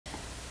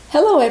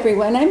Hello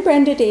everyone, I'm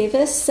Brenda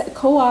Davis,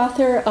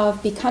 co-author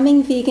of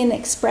Becoming Vegan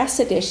Express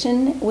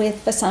Edition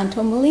with Vasanto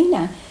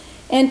Molina.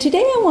 And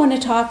today I want to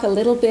talk a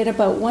little bit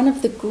about one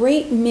of the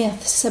great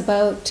myths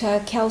about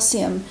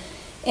calcium.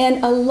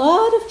 And a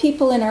lot of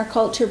people in our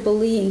culture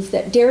believe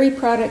that dairy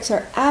products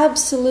are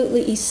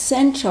absolutely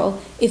essential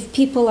if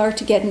people are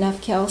to get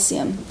enough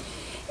calcium.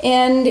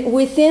 And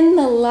within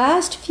the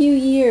last few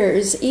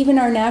years, even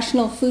our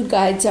national food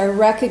guides are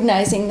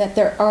recognizing that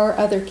there are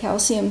other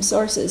calcium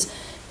sources.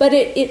 But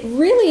it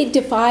really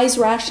defies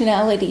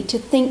rationality to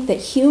think that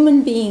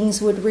human beings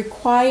would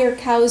require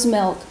cow's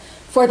milk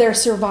for their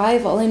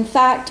survival. In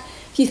fact,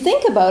 if you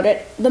think about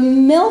it, the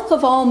milk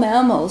of all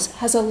mammals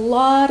has a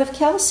lot of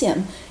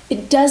calcium.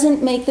 It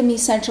doesn't make them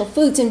essential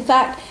foods. In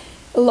fact,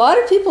 a lot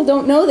of people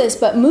don't know this,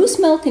 but moose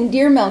milk and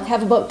deer milk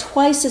have about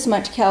twice as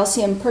much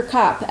calcium per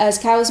cup as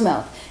cow's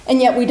milk. And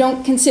yet we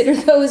don't consider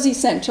those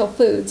essential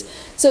foods.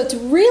 So it's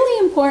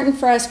really important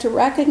for us to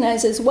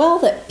recognize as well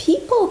that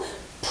people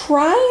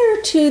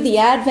prior to the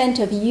advent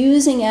of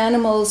using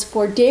animals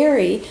for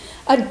dairy,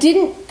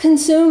 didn't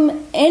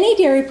consume any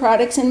dairy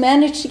products and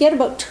managed to get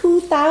about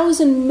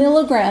 2,000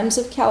 milligrams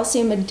of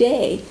calcium a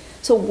day.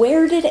 So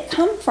where did it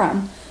come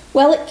from?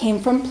 Well, it came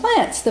from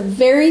plants, the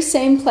very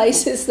same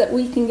places that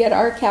we can get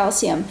our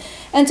calcium.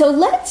 And so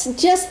let's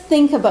just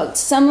think about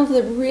some of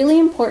the really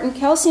important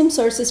calcium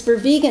sources for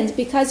vegans,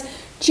 because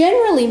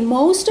generally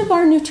most of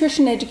our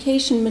nutrition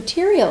education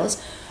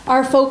materials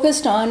are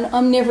focused on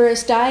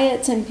omnivorous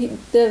diets, and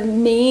the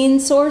main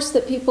source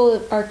that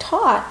people are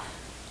taught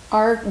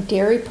are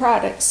dairy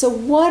products. So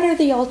what are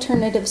the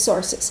alternative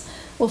sources?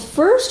 Well,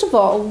 first of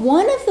all,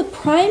 one of the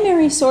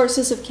primary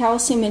sources of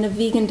calcium in a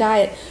vegan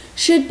diet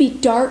should be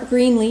dark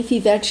green leafy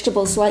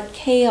vegetables like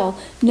kale,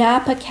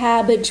 Napa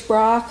cabbage,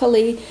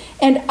 broccoli,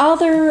 and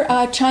other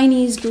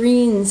Chinese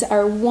greens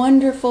are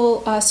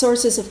wonderful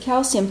sources of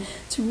calcium.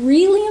 It's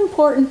really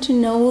important to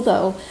know,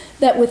 though,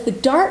 that with the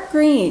dark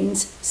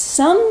greens,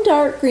 some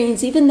dark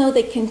greens, even though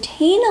they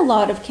contain a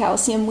lot of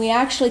calcium, we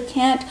actually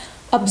can't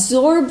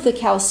absorb the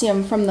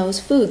calcium from those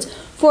foods.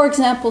 For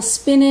example,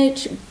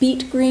 spinach,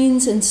 beet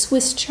greens, and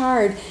Swiss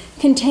chard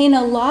contain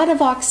a lot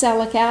of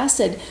oxalic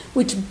acid,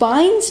 which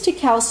binds to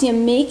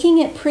calcium, making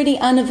it pretty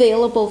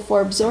unavailable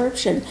for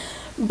absorption.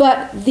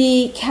 But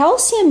the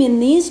calcium in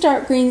these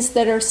dark greens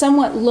that are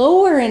somewhat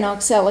lower in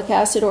oxalic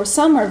acid, or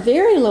some are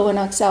very low in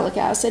oxalic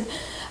acid,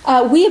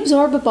 we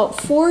absorb about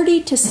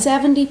 40 to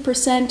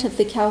 70% of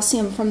the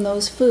calcium from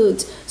those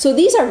foods. So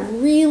these are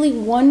really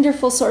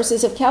wonderful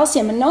sources of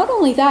calcium. And not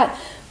only that,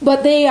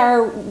 but they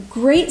are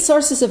great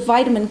sources of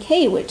vitamin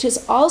K, which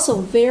is also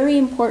very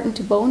important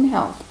to bone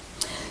health.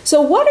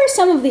 So what are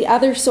some of the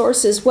other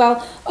sources?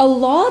 Well, a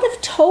lot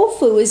of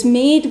tofu is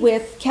made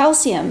with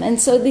calcium, and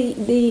so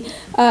you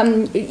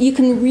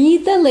can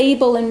read the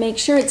label and make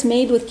sure it's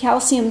made with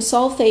calcium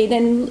sulfate,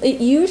 and it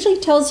usually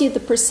tells you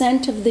the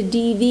percent of the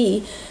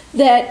DV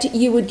that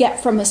you would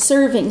get from a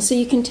serving. So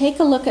you can take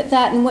a look at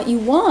that, and what you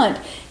want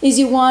is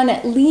you want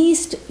at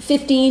least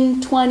 15,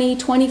 20,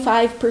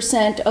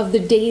 25% of the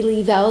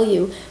daily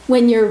value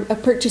when you're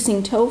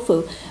purchasing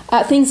tofu.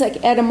 Things like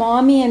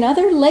edamame and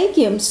other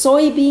legumes,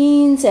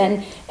 soybeans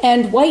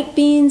and white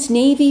beans,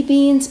 navy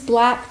beans,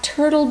 black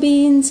turtle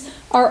beans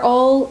are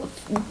all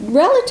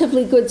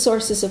relatively good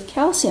sources of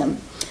calcium.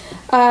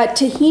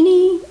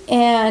 Tahini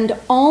and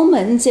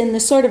almonds in the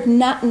sort of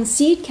nut and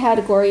seed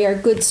category are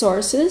good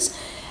sources.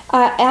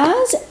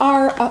 As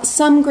are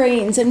some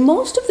grains, and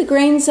most of the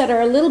grains that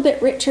are a little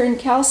bit richer in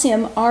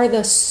calcium are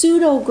the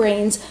pseudo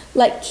grains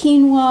like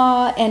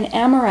quinoa and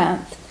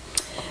amaranth.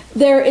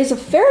 There is a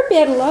fair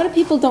bit, a lot of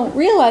people don't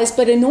realize,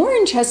 but an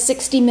orange has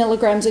 60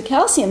 milligrams of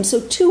calcium.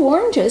 So 2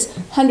 oranges,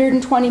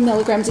 120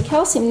 milligrams of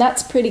calcium,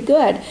 that's pretty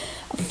good.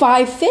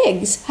 5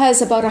 figs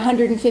has about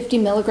 150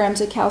 milligrams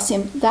of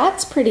calcium,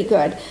 that's pretty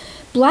good.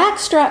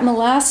 Blackstrap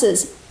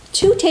molasses,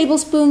 2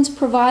 tablespoons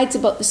provides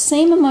about the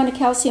same amount of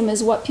calcium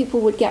as what people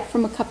would get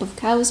from a cup of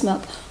cow's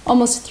milk,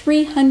 almost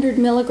 300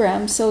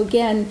 milligrams. So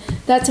again,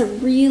 that's a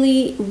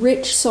really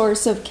rich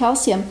source of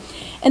calcium.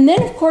 And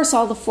then, of course,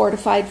 all the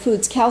fortified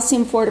foods,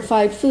 calcium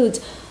fortified foods,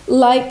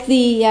 like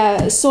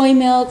the soy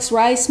milks,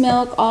 rice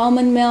milk,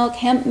 almond milk,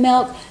 hemp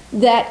milk,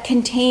 that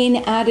contain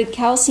added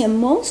calcium.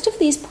 Most of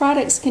these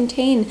products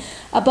contain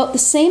about the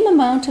same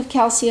amount of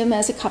calcium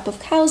as a cup of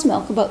cow's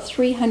milk, about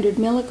 300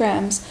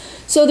 milligrams.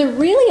 So there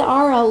really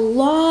are a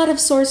lot of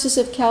sources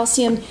of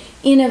calcium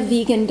in a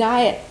vegan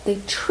diet. The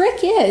trick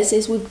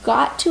is we've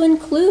got to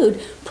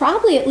include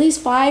probably at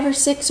least 5 or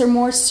 6 or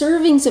more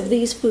servings of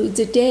these foods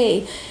a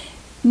day.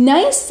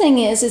 Nice thing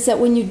is that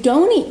when you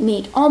don't eat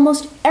meat,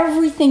 almost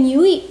everything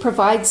you eat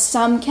provides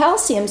some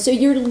calcium. So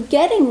you're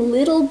getting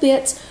little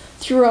bits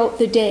throughout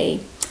the day.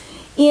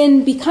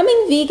 In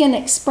Becoming Vegan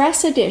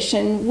Express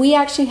Edition, we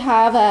actually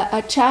have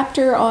a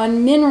chapter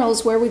on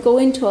minerals where we go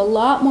into a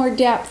lot more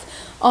depth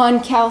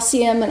on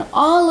calcium and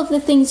all of the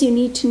things you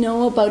need to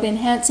know about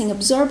enhancing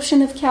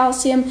absorption of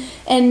calcium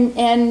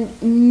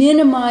and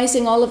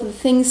minimizing all of the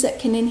things that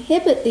can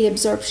inhibit the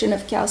absorption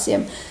of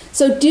calcium.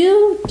 So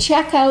do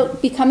check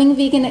out Becoming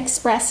Vegan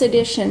Express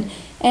Edition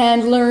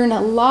and learn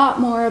a lot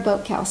more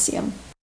about calcium.